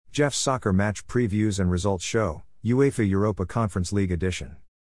Jeff's Soccer Match Previews and Results Show, UEFA Europa Conference League Edition.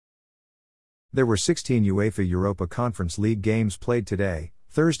 There were 16 UEFA Europa Conference League games played today,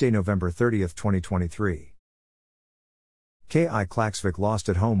 Thursday, November 30, 2023. KI Klaksvik lost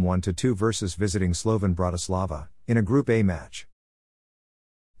at home 1-2 versus visiting Slovan Bratislava, in a Group A match.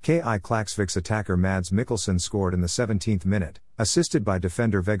 KI Klaksvik's attacker Mads Mikkelsen scored in the 17th minute, assisted by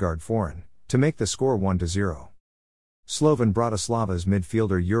defender Vegard Foran, to make the score 1-0. Slovan Bratislava's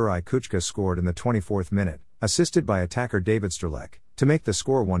midfielder Juraj Kuchka scored in the 24th minute, assisted by attacker David Strelec, to make the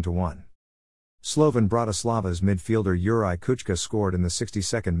score 1-1. Slovan Bratislava's midfielder Juraj Kuchka scored in the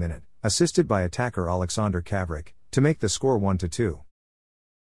 62nd minute, assisted by attacker Aleksandar Kavric, to make the score 1-2.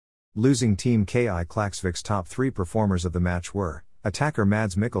 Losing team KI Klaksvik's top three performers of the match were attacker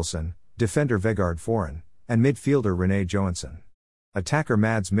Mads Mikkelsen, defender Vegard Foran, and midfielder René Johansson. Attacker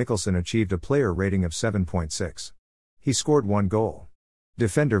Mads Mikkelsen achieved a player rating of 7.6. He scored one goal.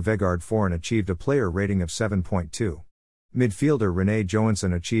 Defender Vegard Foran achieved a player rating of 7.2. Midfielder René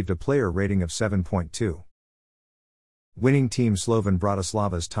Johansson achieved a player rating of 7.2. Winning team Slovan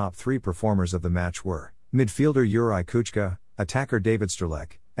Bratislava's top three performers of the match were midfielder Juraj Kuchka, attacker David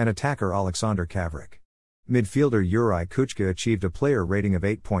Strelec, and attacker Aleksandar Kavric. Midfielder Juraj Kuchka achieved a player rating of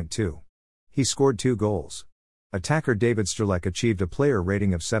 8.2. He scored 2 goals. Attacker David Strelec achieved a player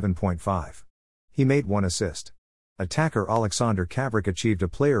rating of 7.5. He made 1 assist. Attacker Aleksandar Kavric achieved a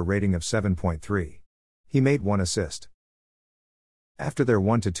player rating of 7.3. He made 1 assist. After their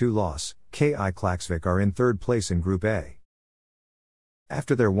 1-2 loss, KI Klaksvik are in third place in Group A.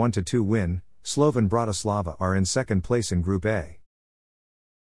 After their 1-2 win, Slovan Bratislava are in second place in Group A.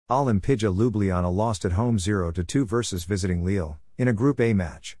 Olimpija Ljubljana lost at home 0-2 versus visiting Lille, in a Group A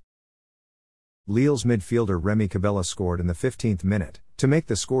match. Lille's midfielder Remy Cabella scored in the 15th minute, to make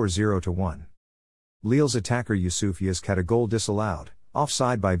the score 0-1. Lille's attacker Youssouf Yisk had a goal disallowed,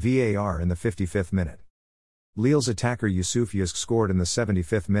 offside by VAR in the 55th minute. Lille's attacker Youssouf Yisk scored in the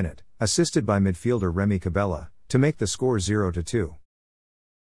 75th minute, assisted by midfielder Remy Cabella, to make the score 0-2.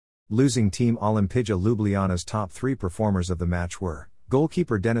 Losing team Olimpija Ljubljana's top three performers of the match were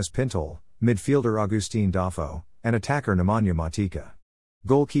goalkeeper Denis Pintol, midfielder Augustin Dafo, and attacker Nemanja Matica.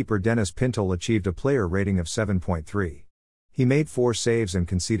 Goalkeeper Denis Pintol achieved a player rating of 7.3. He made 4 saves and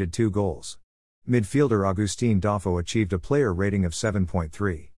conceded 2 goals. Midfielder Augustin Dafo achieved a player rating of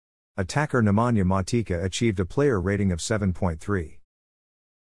 7.3. Attacker Nemanja Matica achieved a player rating of 7.3.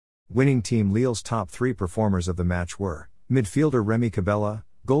 Winning team Lille's top three performers of the match were midfielder Remy Cabella,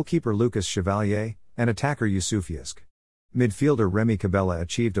 goalkeeper Lucas Chevalier, and attacker Youssouf Yisk. Midfielder Remy Cabella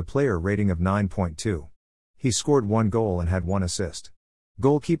achieved a player rating of 9.2. He scored 1 goal and had 1 assist.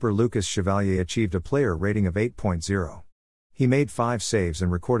 Goalkeeper Lucas Chevalier achieved a player rating of 8.0. He made 5 saves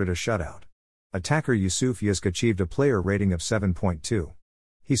and recorded a shutout. Attacker Youssouf Yisk achieved a player rating of 7.2.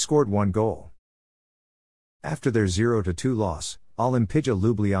 He scored 1 goal. After their 0-2 loss, Olimpija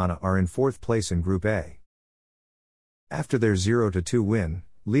Ljubljana are in 4th place in Group A. After their 0-2 win,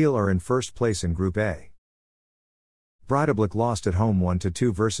 Lille are in 1st place in Group A. Breidablik lost at home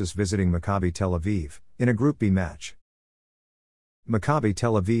 1-2 versus visiting Maccabi Tel Aviv, in a Group B match. Maccabi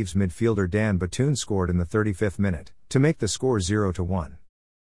Tel Aviv's midfielder Dan Batoun scored in the 35th minute, to make the score 0-1.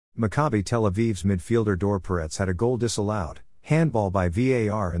 Maccabi Tel Aviv's midfielder Dor Peretz had a goal disallowed, handball by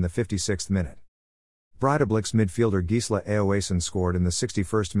VAR in the 56th minute. Breidablik's midfielder Gisla Aoasen scored in the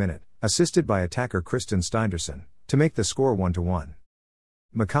 61st minute, assisted by attacker Kristen Steinderson, to make the score 1-1.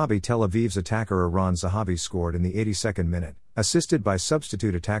 Maccabi Tel Aviv's attacker Eran Zahavi scored in the 82nd minute, assisted by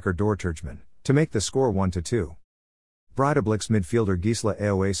substitute attacker Dor Turchman, to make the score 1-2. Breidablik's midfielder Gisla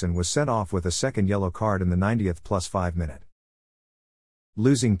Aoasen was sent off with a second yellow card in the 90th plus 5 minute.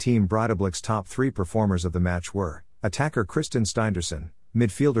 Losing team Breidablik's top three performers of the match were attacker Kristen Steinderson,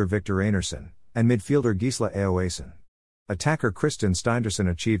 midfielder Victor Einarsson, and midfielder Gisla Aoasen. Attacker Kristen Steinderson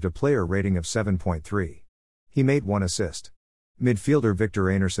achieved a player rating of 7.3. He made 1 assist. Midfielder Victor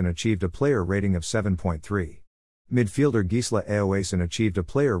Einarsson achieved a player rating of 7.3. Midfielder Gisla Aoasen achieved a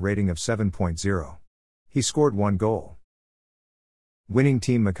player rating of 7.0. He scored 1 goal. Winning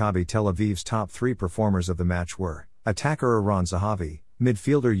team Maccabi Tel Aviv's top three performers of the match were attacker Eran Zahavi,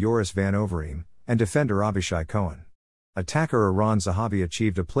 midfielder Joris van Overeem, and defender Avishai Cohen. Attacker Eran Zahavi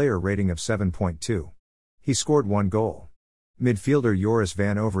achieved a player rating of 7.2. He scored 1 goal. Midfielder Joris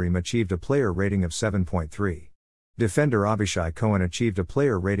van Overeem achieved a player rating of 7.3. Defender Avishai Cohen achieved a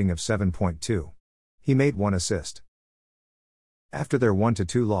player rating of 7.2. He made 1 assist. After their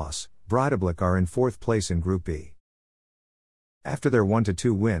 1-2 loss, Breidablik are in 4th place in Group B. After their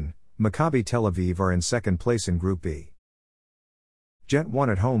 1-2 win, Maccabi Tel Aviv are in 2nd place in Group B. Gent won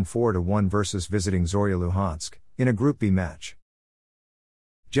at home 4-1 versus visiting Zorya Luhansk, in a Group B match.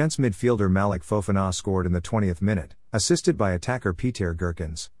 Gents midfielder Malik Fofana scored in the 20th minute, assisted by attacker Peter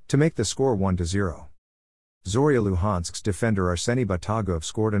Gherkins, to make the score 1-0. Zorya Luhansk's defender Arseny Batagov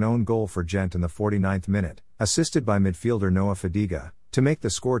scored an own goal for Gent in the 49th minute, assisted by midfielder Noah Fadiga, to make the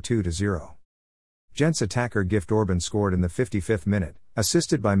score 2-0. Gent's attacker Gift Orban scored in the 55th minute,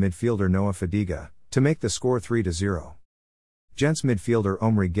 assisted by midfielder Noah Fadiga, to make the score 3-0. Gent's midfielder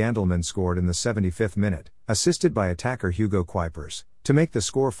Omri Gandelman scored in the 75th minute, assisted by attacker Hugo Kuipers, to make the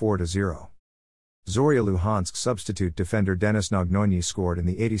score 4-0. Zorya Luhansk substitute defender Denis Nognonyi scored in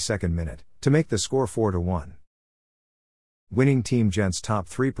the 82nd minute, to make the score 4-1. Winning team Gent's top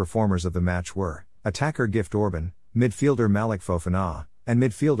three performers of the match were attacker Gift Orban, midfielder Malik Fofana, and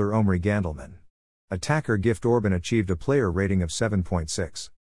midfielder Omri Gandelman. Attacker Gift Orban achieved a player rating of 7.6.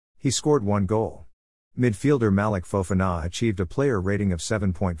 He scored one goal. Midfielder Malik Fofana achieved a player rating of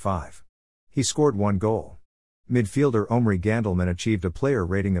 7.5. He scored one goal. Midfielder Omri Gandelman achieved a player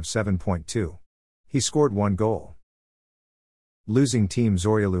rating of 7.2. He scored one goal. Losing team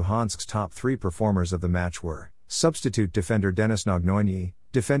Zorya Luhansk's top three performers of the match were substitute defender Denis Nognonyi,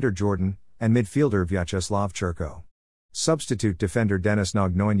 defender Jordan, and midfielder Vyacheslav Churko. Substitute defender Denis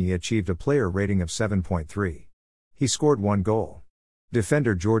Nognonyi achieved a player rating of 7.3. He scored one goal.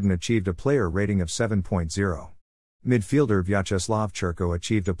 Defender Jordan achieved a player rating of 7.0. Midfielder Vyacheslav Churko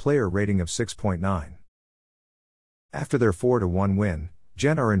achieved a player rating of 6.9. After their 4-1 win,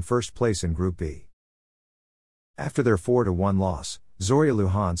 Gent are in first place in Group B. After their 4-1 loss, Zorya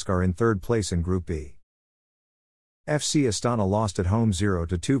Luhansk are in third place in Group B. FC Astana lost at home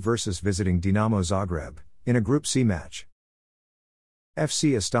 0-2 versus visiting Dinamo Zagreb, in a Group C match.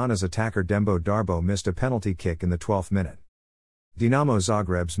 FC Astana's attacker Dembo Darbo missed a penalty kick in the 12th minute. Dinamo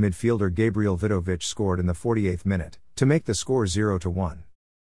Zagreb's midfielder Gabriel Vidovic scored in the 48th minute, to make the score 0-1.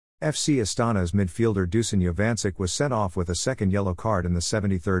 FC Astana's midfielder Dusan Jovancic was sent off with a second yellow card in the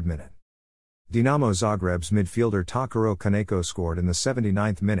 73rd minute. Dinamo Zagreb's midfielder Takaro Kaneko scored in the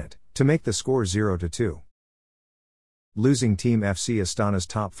 79th minute, to make the score 0-2. Losing team FC Astana's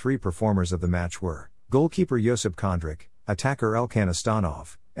top three performers of the match were goalkeeper Josip Kondrik, attacker Elkan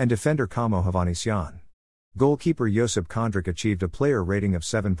Astanov, and defender Kamo Havanisyan. Goalkeeper Josip Kondrik achieved a player rating of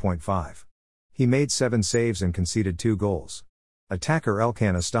 7.5. He made 7 saves and conceded 2 goals. Attacker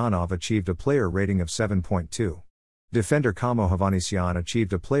Elkan Astanov achieved a player rating of 7.2. Defender Kamo Havanisyan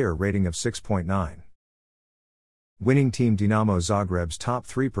achieved a player rating of 6.9. Winning team Dinamo Zagreb's top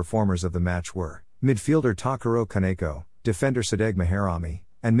three performers of the match were midfielder Takaro Kaneko, defender Sadegh Meherami,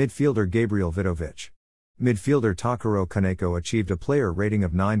 and midfielder Gabriel Vidovic. Midfielder Takaro Kaneko achieved a player rating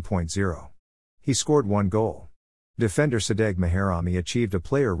of 9.0. He scored one goal. Defender Sadegh Meherami achieved a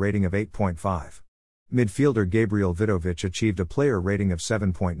player rating of 8.5. Midfielder Gabriel Vidovic achieved a player rating of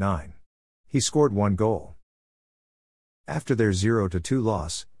 7.9. He scored one goal. After their 0-2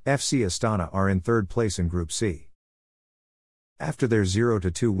 loss, FC Astana are in third place in Group C. After their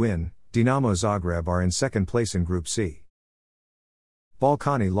 0-2 win, Dinamo Zagreb are in second place in Group C.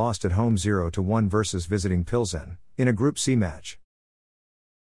 Balkani lost at home 0-1 versus visiting Pilsen, in a Group C match.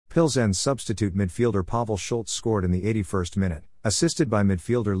 Pilsen's substitute midfielder Pavel Schultz scored in the 81st minute, assisted by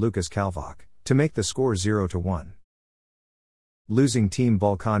midfielder Lukas Kalvak, to make the score 0-1. Losing team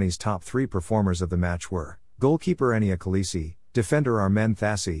Balkani's top three performers of the match were goalkeeper Enia Khaleesi, defender Armen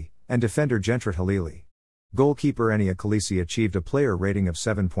Thassi, and defender Gentrit Halili. Goalkeeper Enia Khaleesi achieved a player rating of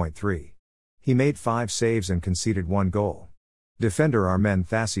 7.3. He made 5 saves and conceded 1 goal. Defender Armen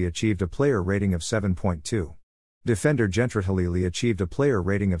Thassi achieved a player rating of 7.2. Defender Gentrit Halili achieved a player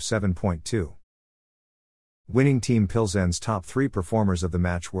rating of 7.2. Winning team Pilsen's top three performers of the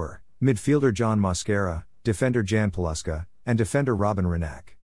match were midfielder John Mosquera, defender Jan Paluska, and defender Robin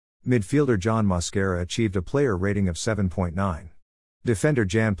Renak. Midfielder John Mosquera achieved a player rating of 7.9. Defender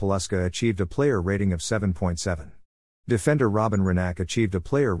Jan Paluska achieved a player rating of 7.7. Defender Robin Renak achieved a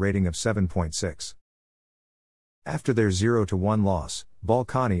player rating of 7.6. After their 0-1 loss,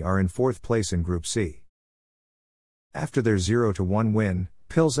 Balkani are in fourth place in Group C. After their 0-1 win,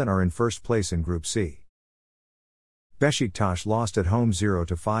 Pilsen are in first place in Group C. Besiktas lost at home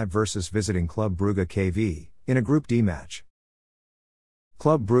 0-5 versus visiting Club Brugge KV, in a Group D match.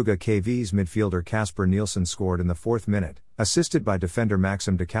 Club Brugge KV's midfielder Kasper Nielsen scored in the 4th minute, assisted by defender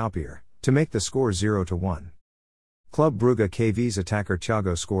Maxim de Kaupier, to make the score 0-1. Club Brugge KV's attacker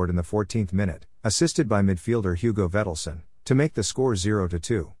Thiago scored in the 14th minute, assisted by midfielder Hugo Vettelsen, to make the score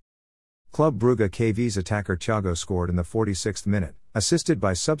 0-2. Club Brugge KV's attacker Thiago scored in the 46th minute, assisted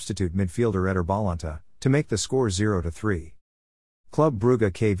by substitute midfielder Eder Balanta, to make the score 0-3. Club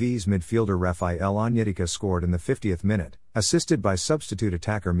Brugge KV's midfielder Rafael Onyedika scored in the 50th minute, assisted by substitute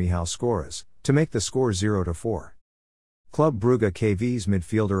attacker Michal Skoras, to make the score 0-4. Club Brugge KV's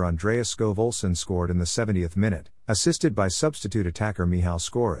midfielder Andreas Skov Olsen scored in the 70th minute, assisted by substitute attacker Michal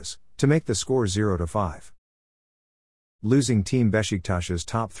Skoras, to make the score 0-5. Losing team Beşiktaş's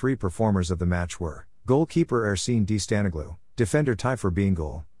top three performers of the match were goalkeeper Ersin Destanoğlu, defender Tayfur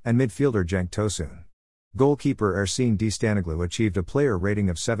Bingöl, and midfielder Cenk Tosun. Goalkeeper Ersin Destanoğlu achieved a player rating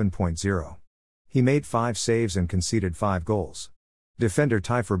of 7.0. He made 5 saves and conceded 5 goals. Defender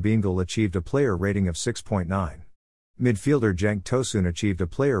Tayfur Bingöl achieved a player rating of 6.9. Midfielder Cenk Tosun achieved a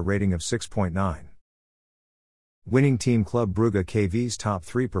player rating of 6.9. Winning team Club Brugge KV's top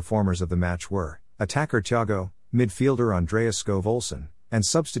three performers of the match were attacker Thiago, midfielder Andreas Skov Olsen, and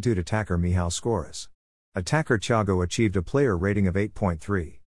substitute attacker Michal Skoras. Attacker Thiago achieved a player rating of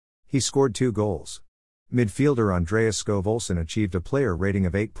 8.3. He scored 2 goals. Midfielder Andreas Skov Olsen achieved a player rating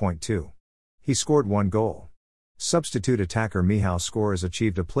of 8.2. He scored 1 goal. Substitute attacker Michal Skoras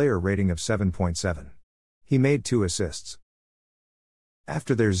achieved a player rating of 7.7. He made 2 assists.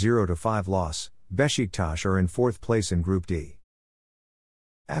 After their 0-5 loss, Beşiktaş are in 4th place in Group D.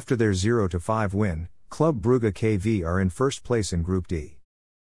 After their 0-5 win, Club Brugge KV are in 1st place in Group D.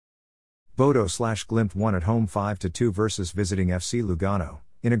 Bodo/Glimt won at home 5-2 versus visiting FC Lugano,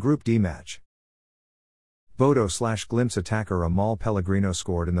 in a Group D match. Bodo/Glimt's attacker Amal Pellegrino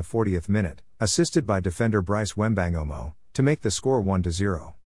scored in the 40th minute, assisted by defender Bryce Wembangomo, to make the score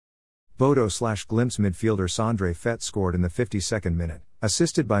 1-0. Bodo/Glimt's midfielder Sondre Fett scored in the 52nd minute,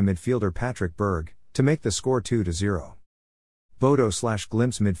 assisted by midfielder Patrick Berg, to make the score 2-0.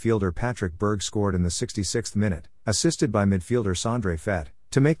 Bodo/Glimt's midfielder Patrick Berg scored in the 66th minute, assisted by midfielder Sondre Fett,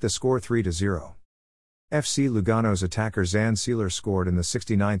 to make the score 3-0. FC Lugano's attacker Zan Sealer scored in the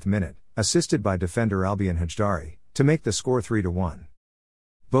 69th minute, assisted by defender Albion Hajdari, to make the score 3-1.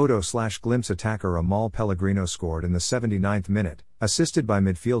 Bodo/Glimt's attacker Amal Pellegrino scored in the 79th minute, assisted by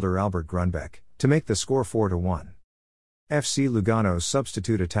midfielder Albert Grunbeck, to make the score 4-1. FC Lugano's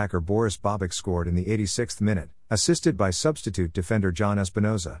substitute attacker Boris Bobic scored in the 86th minute, assisted by substitute defender John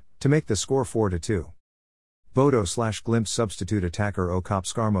Espinoza, to make the score 4-2. Bodo/Glimt's substitute attacker Okap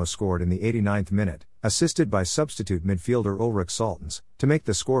Skarmo scored in the 89th minute, assisted by substitute midfielder Ulrich Saltens, to make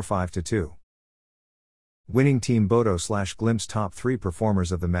the score 5-2. Winning team Bodo/Glimt's top three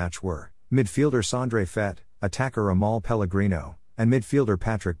performers of the match were midfielder Sondre Fett, attacker Amal Pellegrino, and midfielder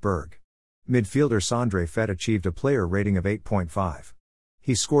Patrick Berg. Midfielder Sondre Fett achieved a player rating of 8.5.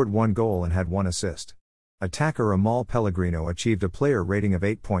 He scored 1 goal and had 1 assist. Attacker Amal Pellegrino achieved a player rating of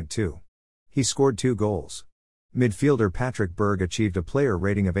 8.2. He scored 2 goals. Midfielder Patrick Berg achieved a player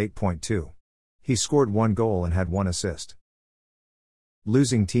rating of 8.2. He scored 1 goal and had 1 assist.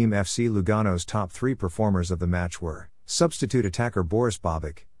 Losing team FC Lugano's top three performers of the match were substitute attacker Boris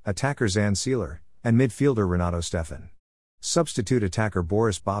Bobic, attacker Zan Sealer, and midfielder Renato Stefan. Substitute attacker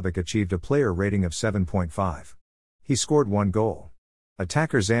Boris Bobic achieved a player rating of 7.5. He scored 1 goal.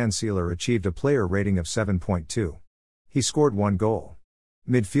 Attacker Zan Sealer achieved a player rating of 7.2. He scored 1 goal.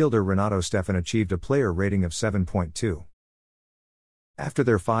 Midfielder Renato Stefan achieved a player rating of 7.2. After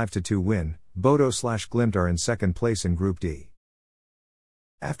their 5-2 win, Bodo/Glimt are in 2nd place in Group D.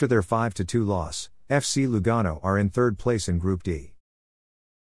 After their 5-2 loss, FC Lugano are in 3rd place in Group D.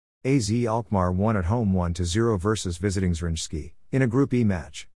 AZ Alkmaar won at home 1-0 versus visiting Zrinjski, in a Group E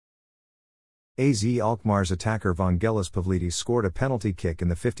match. AZ Alkmaar's attacker Vangelis Pavlidis scored a penalty kick in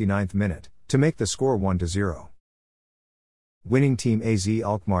the 59th minute, to make the score 1-0. Winning team AZ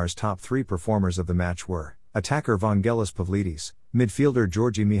Alkmaar's top three performers of the match were attacker Vangelis Pavlidis, midfielder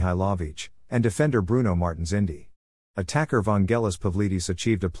Georgi Mihailovic, and defender Bruno Martins Indy. Attacker Vangelis Pavlidis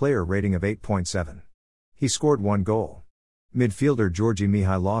achieved a player rating of 8.7. He scored 1 goal. Midfielder Georgi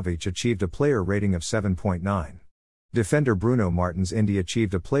Mihailovic achieved a player rating of 7.9. Defender Bruno Martins Indy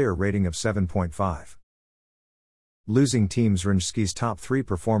achieved a player rating of 7.5. Losing team Zrinjski's top three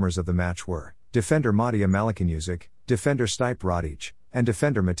performers of the match were defender Matija Malikanjusic, defender Stipe Radic, and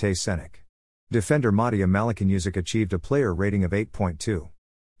defender Matej Senik. Defender Matija Malikanjusic achieved a player rating of 8.2.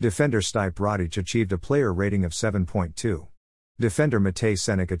 Defender Stipe Radic achieved a player rating of 7.2. Defender Matej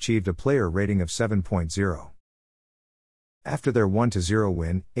Senik achieved a player rating of 7.0. After their 1-0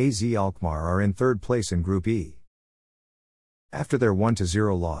 win, AZ Alkmaar are in 3rd place in Group E. After their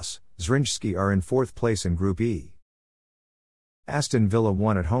 1-0 loss, Zrinjski are in 4th place in Group E. Aston Villa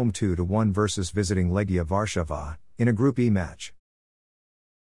won at home 2-1 versus visiting Legia Warszawa, in a Group E match.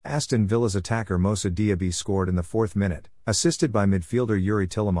 Aston Villa's attacker Moussa Diaby scored in the 4th minute, assisted by midfielder Yuri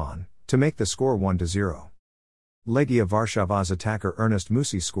Tilleman, to make the score 1-0. Legia Warszawa's attacker Ernest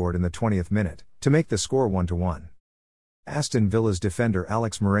Musi scored in the 20th minute, to make the score 1-1. Aston Villa's defender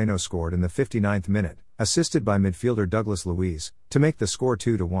Alex Moreno scored in the 59th minute, assisted by midfielder Douglas Luiz, to make the score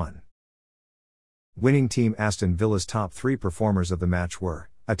 2-1. Winning team Aston Villa's top 3 performers of the match were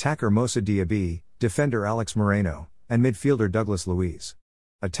attacker Moussa Diaby, defender Alex Moreno, and midfielder Douglas Luiz.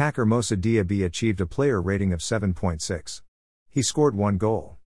 Attacker Moussa Diaby achieved a player rating of 7.6. He scored 1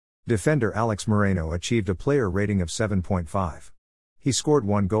 goal. Defender Alex Moreno achieved a player rating of 7.5. He scored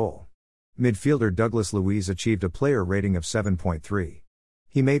 1 goal. Midfielder Douglas Luiz achieved a player rating of 7.3.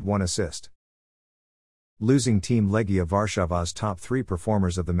 He made 1 assist. Losing team Legia Warszawa's top 3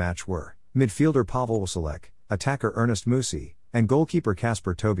 performers of the match were midfielder Pavel Wasilek, attacker Ernest Musi, and goalkeeper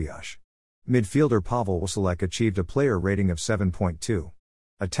Kasper Tobiasz. Midfielder Pavel Wasilek achieved a player rating of 7.2.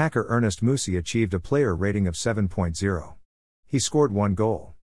 Attacker Ernest Musi achieved a player rating of 7.0. He scored 1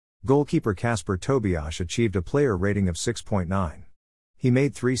 goal. Goalkeeper Kasper Tobiasz achieved a player rating of 6.9. He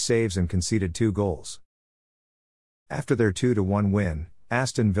made 3 saves and conceded 2 goals. After their 2-1 win,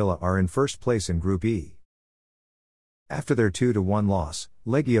 Aston Villa are in first place in Group E. After their 2-1 loss,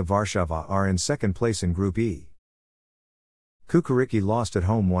 Legia Warszawa are in second place in Group E. Kukuriki lost at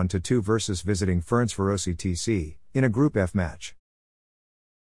home 1-2 versus visiting Ferencvárosi TC, in a Group F match.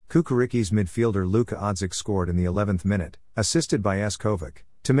 Kukuriki's midfielder Luka Odzik scored in the 11th minute, assisted by S. Kovac,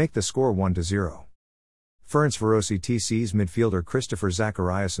 to make the score 1-0. Ferencvárosi TC's midfielder Christopher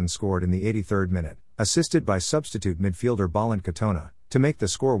Zachariasen scored in the 83rd minute, assisted by substitute midfielder Bálint Katona, to make the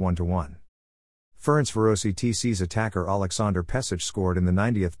score 1-1. Ferencvárosi TC's attacker Alexander Pesic scored in the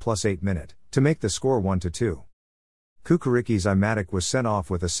 90th plus 8 minute, to make the score 1-2. Kukuriki's Imatic was sent off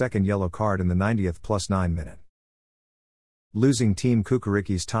with a second yellow card in the 90th plus 9 minute. Losing team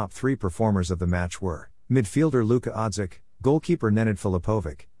Kukuriki's top 3 performers of the match were midfielder Luka Odzik, goalkeeper Nenad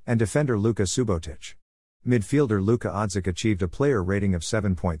Filipovic, and defender Luka Subotic. Midfielder Luka Odzik achieved a player rating of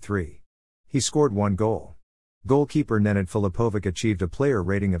 7.3. He scored 1 goal. Goalkeeper Nenad Filipovic achieved a player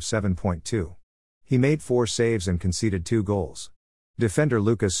rating of 7.2. He made 4 saves and conceded 2 goals. Defender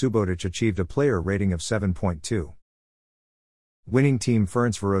Luka Subotic achieved a player rating of 7.2. Winning team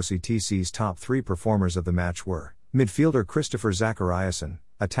Ferencvárosi TC's top 3 performers of the match were midfielder Christopher Zachariasen,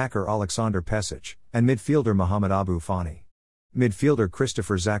 attacker Alexander Pesic, and midfielder Mohamed Abu Fani. Midfielder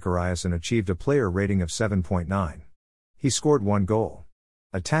Christopher Zachariasen achieved a player rating of 7.9. He scored 1 goal.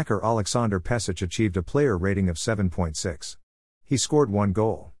 Attacker Alexander Pesic achieved a player rating of 7.6. He scored 1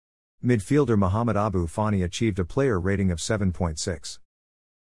 goal. Midfielder Mohamed Abu Fani achieved a player rating of 7.6.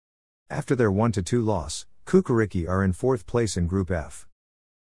 After their 1-2 loss, Kukuriki are in 4th place in Group F.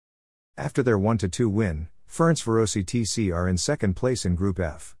 After their 1-2 win, Ferencvárosi TC are in 2nd place in Group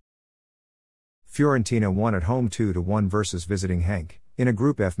F. Fiorentina won at home 2-1 versus visiting Henk, in a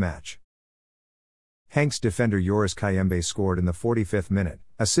Group F match. Henk's defender Joris Kayembe scored in the 45th minute,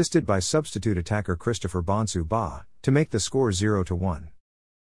 assisted by substitute attacker Christopher Bonsu Ba, to make the score 0-1.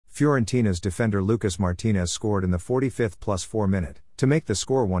 Fiorentina's defender Lucas Martinez scored in the 45th plus 4 minute, to make the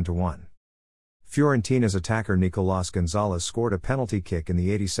score 1-1. Fiorentina's attacker Nicolas Gonzalez scored a penalty kick in the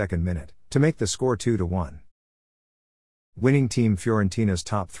 82nd minute, to make the score 2-1. Winning team Fiorentina's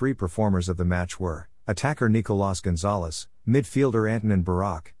top 3 performers of the match were attacker Nicolas Gonzalez, midfielder Antonin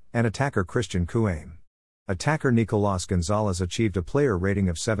Barak, and attacker Christian Kouame. Attacker Nicolas Gonzalez achieved a player rating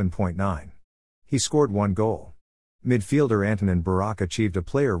of 7.9. He scored 1 goal. Midfielder Antonin Barak achieved a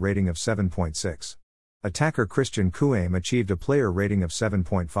player rating of 7.6. Attacker Christian Kouame achieved a player rating of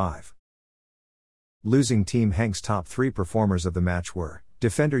 7.5. Losing team Henk's top 3 performers of the match were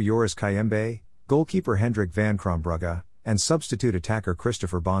defender Joris Kayembe, goalkeeper Hendrik van Krombrugge, and substitute attacker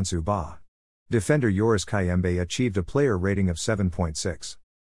Christopher Bonsu Ba. Defender Joris Kayembe achieved a player rating of 7.6.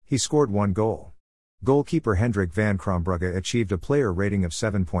 He scored 1 goal. Goalkeeper Hendrik van Krombrugge achieved a player rating of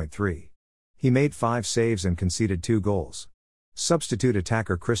 7.3. He made 5 saves and conceded 2 goals. Substitute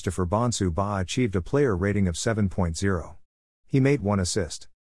attacker Christopher Bonsu Ba achieved a player rating of 7.0. He made 1 assist.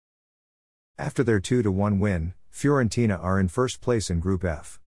 After their 2-1 win, Fiorentina are in 1st place in Group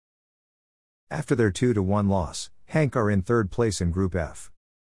F. After their 2-1 loss, Henk are in 3rd place in Group F.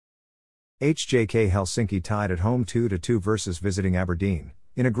 HJK Helsinki tied at home 2-2 versus visiting Aberdeen,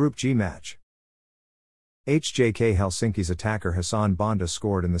 in a Group G match. HJK Helsinki's attacker Hassan Bonda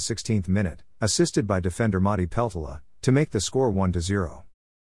scored in the 16th minute, assisted by defender Matti Peltola, to make the score 1-0.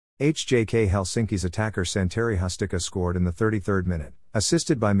 HJK Helsinki's attacker Santeri Hastika scored in the 33rd minute,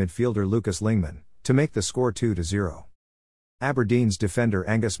 assisted by midfielder Lucas Lingman, to make the score 2-0. Aberdeen's defender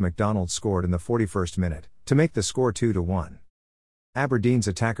Angus MacDonald scored in the 41st minute, to make the score 2-1. Aberdeen's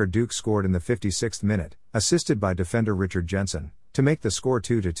attacker Duke scored in the 56th minute, assisted by defender Richard Jensen, to make the score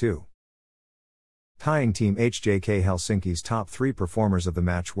 2-2. Tying team HJK Helsinki's top 3 performers of the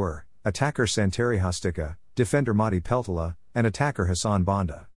match were attacker Santeri Hastika, defender Matti Peltola, and attacker Hassan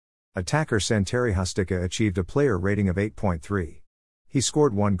Bonda. Attacker Santeri Hastika achieved a player rating of 8.3. He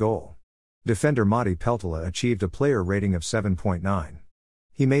scored 1 goal. Defender Madi Peltola achieved a player rating of 7.9.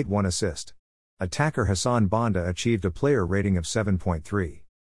 He made 1 assist. Attacker Hassan Bonda achieved a player rating of 7.3.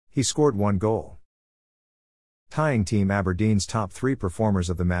 He scored 1 goal. Tying team Aberdeen's top 3 performers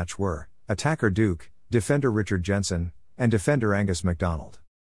of the match were attacker Duke, defender Richard Jensen, and defender Angus MacDonald.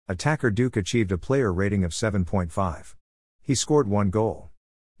 Attacker Duke achieved a player rating of 7.5. He scored 1 goal.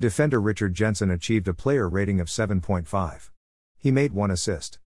 Defender Richard Jensen achieved a player rating of 7.5. He made 1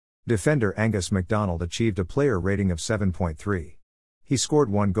 assist. Defender Angus MacDonald achieved a player rating of 7.3. He scored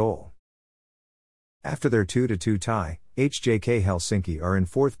 1 goal. After their 2-2 tie, HJK Helsinki are in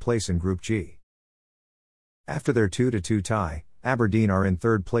 4th place in Group G. After their 2-2 tie, Aberdeen are in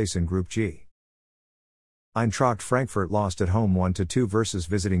 3rd place in Group G. Eintracht Frankfurt lost at home 1-2 versus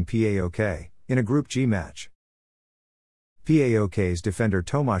visiting PAOK, in a Group G match. PAOK's defender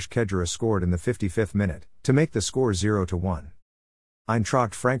Tomasz Kedra scored in the 55th minute, to make the score 0-1.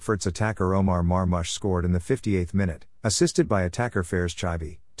 Eintracht Frankfurt's attacker Omar Marmush scored in the 58th minute, assisted by attacker Fairs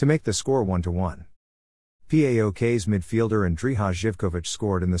Chibi, to make the score 1-1. PAOK's midfielder Andrija Živkovic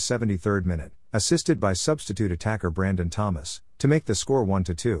scored in the 73rd minute, assisted by substitute attacker Brandon Thomas, to make the score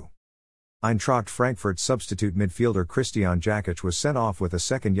 1-2. Eintracht Frankfurt's substitute midfielder Christian Jakic was sent off with a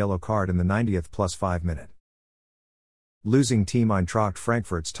second yellow card in the 90th +5 minute. Losing team Eintracht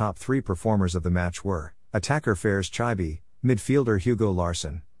Frankfurt's top 3 performers of the match were attacker Fairs Chibi, midfielder Hugo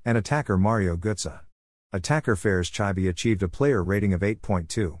Larsson, and attacker Mario Götze. Attacker Fairs Chibi achieved a player rating of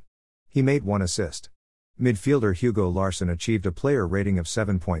 8.2. He made 1 assist. Midfielder Hugo Larsson achieved a player rating of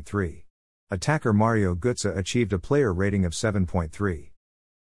 7.3. Attacker Mario Götze achieved a player rating of 7.3.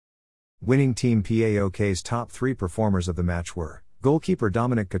 Winning team PAOK's top 3 performers of the match were goalkeeper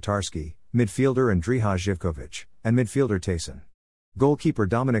Dominik Katarski, midfielder Andrija Živkovic, and midfielder Tayson. Goalkeeper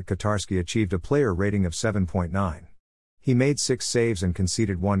Dominik Katarski achieved a player rating of 7.9. He made 6 saves and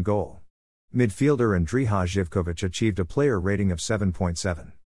conceded 1 goal. Midfielder Andrija Živkovic achieved a player rating of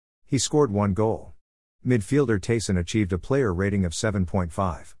 7.7. He scored 1 goal. Midfielder Tayson achieved a player rating of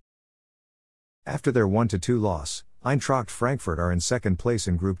 7.5. After their 1-2 loss, Eintracht Frankfurt are in 2nd place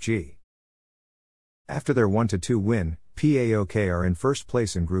in Group G. After their 1-2 win, PAOK are in 1st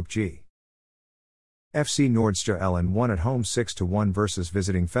place in Group G. FC Nordsjælland Ellen won at home 6-1 versus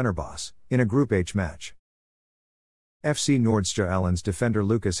visiting Fenerbahce, in a Group H match. FC Nordsjælland Ellen's defender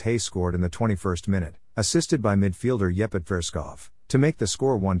Lucas Hayes scored in the 21st minute, assisted by midfielder Jepet Verskov, to make the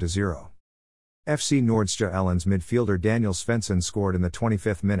score 1-0. FC Nordsjælland Ellen's midfielder Daniel Svensson scored in the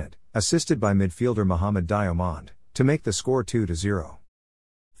 25th minute, assisted by midfielder Mohamed Diomande, to make the score 2-0.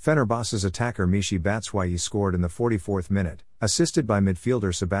 Fenerbahce's attacker Michy Batshuayi scored in the 44th minute, assisted by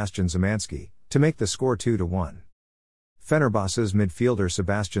midfielder Sebastian Szymanski, to make the score 2-1. Fenerbahce's midfielder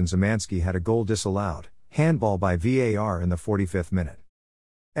Sebastian Szymanski had a goal disallowed, handball by VAR in the 45th minute.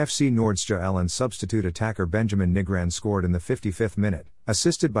 FC Nordsjælland Ellen's substitute attacker Benjamin Nigran scored in the 55th minute,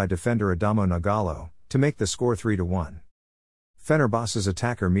 assisted by defender Adamo Nagalo, to make the score 3-1. Fenerbahce's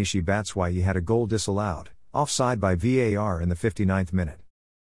attacker Michy Batshuayi had a goal disallowed, offside by VAR in the 59th minute.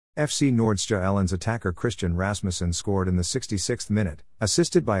 FC Nordsjælland Ellen's attacker Christian Rasmussen scored in the 66th minute,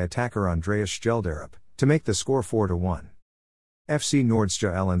 assisted by attacker Andreas Skjelderup, to make the score 4-1. FC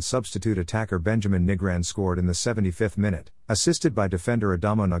Nordsjælland Ellen's substitute attacker Benjamin Nigran scored in the 75th minute, assisted by defender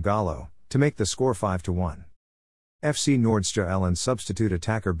Adamo Nagalo, to make the score 5-1. FC Nordsjælland Ellen's substitute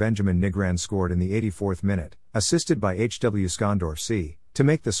attacker Benjamin Nigran scored in the 84th minute, assisted by HW Skondorf C, to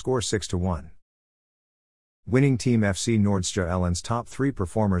make the score 6-1. Winning team FC Nordsjælland Ellen's top 3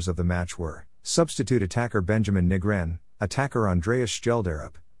 performers of the match were substitute attacker Benjamin Nigran, attacker Andreas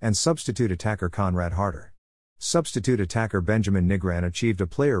Skjelderup, and substitute attacker Konrad Harder. Substitute attacker Benjamin Nigran achieved a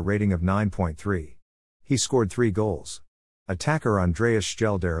player rating of 9.3. He scored 3 goals. Attacker Andreas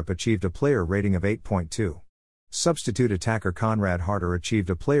Skjelderup achieved a player rating of 8.2. Substitute attacker Konrad Harder achieved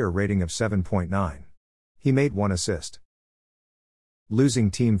a player rating of 7.9. He made 1 assist.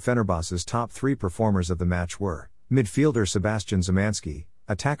 Losing team Fenerbahce's top 3 performers of the match were midfielder Sebastian Szymanski,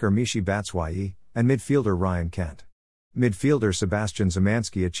 attacker Michy Batshuayi, and midfielder Ryan Kent. Midfielder Sebastian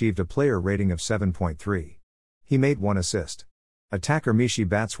Szymanski achieved a player rating of 7.3. He made 1 assist. Attacker Michy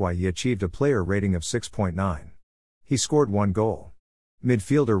Batshuayi achieved a player rating of 6.9. He scored 1 goal.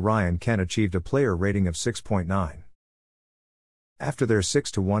 Midfielder Ryan Kent achieved a player rating of 6.9. After their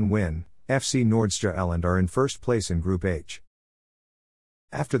 6-1 win, FC Nordsjælland Ellen are in 1st place in Group H.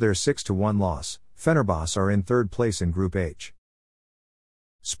 After their 6-1 loss, Fenerbahce are in 3rd place in Group H.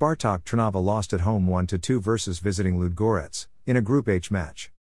 Spartak Trnava lost at home 1-2 versus visiting Ludogorets, in a Group H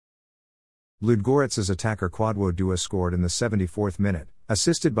match. Ludogorets' attacker Kwadwo Dua scored in the 74th minute,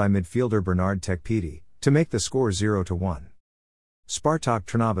 assisted by midfielder Bernard Tekpiti, to make the score 0-1. Spartak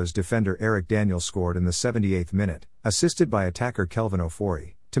Trnava's defender Eric Daniel scored in the 78th minute, assisted by attacker Kelvin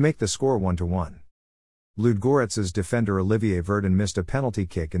Ofori, to make the score 1-1. Ludogorets's defender Olivier Verdun missed a penalty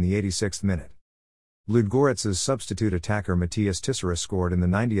kick in the 86th minute. Ludogorets's substitute attacker Matthias Tissera scored in the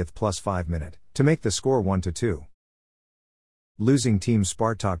 90th plus 5 minute, to make the score 1-2. Losing team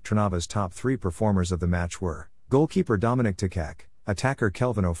Spartak Trnava's top three performers of the match were goalkeeper Dominik Tikak, attacker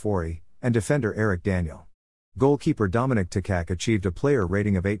Kelvin Ofori, and defender Eric Daniel. Goalkeeper Dominik Tikak achieved a player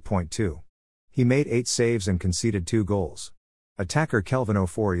rating of 8.2. He made 8 saves and conceded 2 goals. Attacker Kelvin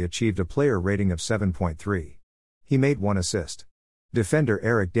Ofori achieved a player rating of 7.3. He made 1 assist. Defender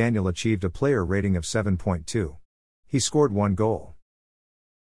Eric Daniel achieved a player rating of 7.2. He scored 1 goal.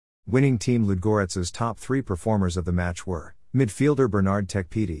 Winning team Ludogorets's top 3 performers of the match were midfielder Bernard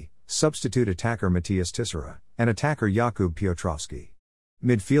Tekpiti, substitute attacker Matthias Tissera, and attacker Jakub Piotrowski.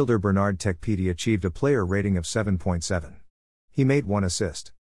 Midfielder Bernard Tekpiti achieved a player rating of 7.7. He made 1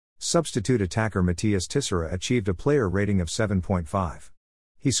 assist. Substitute attacker Matthias Tissera achieved a player rating of 7.5.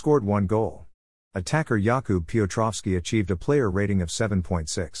 He scored 1 goal. Attacker Jakub Piotrowski achieved a player rating of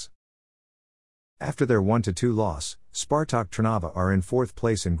 7.6. After their 1-2 loss, Spartak Trnava are in 4th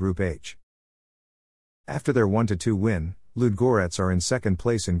place in Group H. After their 1-2 win, Ludogorets are in 2nd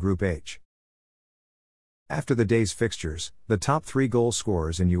place in Group H. After the day's fixtures, the top 3 goal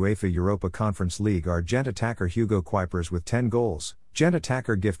scorers in UEFA Europa Conference League are Gent attacker Hugo Kuipers with 10 goals, Gent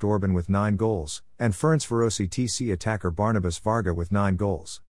attacker Gift Orban with 9 goals, and Ferencvárosi TC attacker Barnabas Varga with 9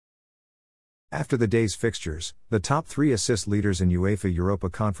 goals. After the day's fixtures, the top 3 assist leaders in UEFA Europa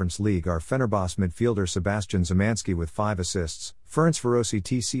Conference League are Fenerbahce midfielder Sebastian Szymanski with 5 assists, Ferencvárosi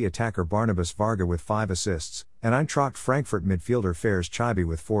TC attacker Barnabas Varga with 5 assists, and Eintracht Frankfurt midfielder Fares Chibi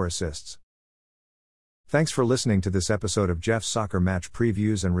with 4 assists. Thanks for listening to this episode of Jeff's Soccer Match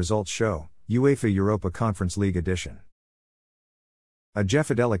Previews and Results Show, UEFA Europa Conference League Edition. A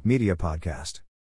Jeffadelic Media Podcast.